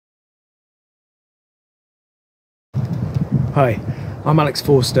Hi, I'm Alex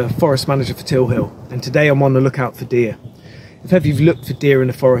Forster, Forest Manager for Tilhill, and today I'm on the lookout for deer. If ever you've looked for deer in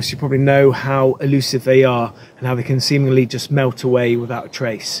the forest, you probably know how elusive they are and how they can seemingly just melt away without a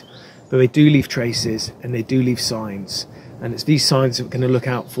trace. But they do leave traces and they do leave signs, and it's these signs that we're going to look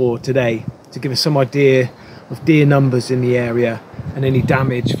out for today to give us some idea of deer numbers in the area and any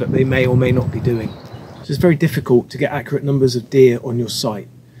damage that they may or may not be doing. So it's very difficult to get accurate numbers of deer on your site.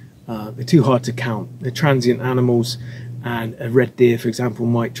 They're too hard to count. They're transient animals, and a red deer, for example,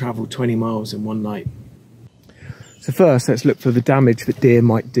 might travel 20 miles in one night. So first, let's look for the damage that deer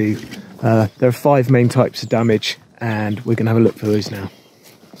might do. There are 5 main types of damage, and we're going to have a look for those now.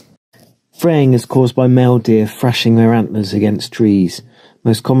 Fraying is caused by male deer thrashing their antlers against trees,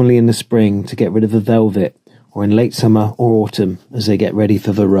 most commonly in the spring to get rid of the velvet, or in late summer or autumn as they get ready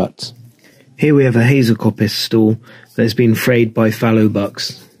for the rut. Here we have a hazel coppice stall that has been frayed by fallow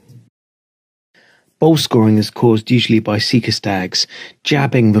bucks. Bowl scoring is caused usually by seeker stags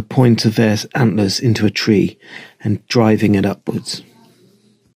jabbing the point of their antlers into a tree and driving it upwards.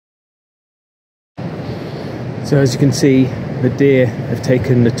 So as you can see, the deer have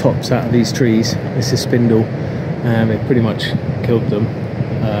taken the tops out of these trees. This is spindle, and they've pretty much killed them.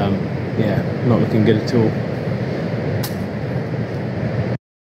 Yeah, not looking good at all.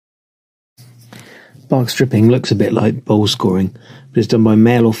 Bark stripping looks a bit like bowl scoring, but is done by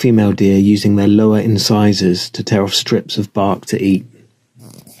male or female deer using their lower incisors to tear off strips of bark to eat.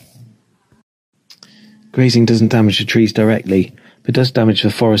 Grazing doesn't damage the trees directly, but does damage the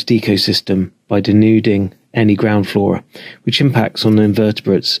forest ecosystem by denuding any ground flora, which impacts on the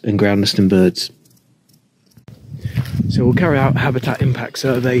invertebrates and ground nesting birds. So we'll carry out a habitat impact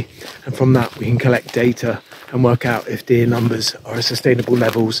survey, and from that we can collect data and work out if deer numbers are at sustainable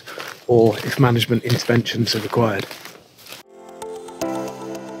levels or if management interventions are required.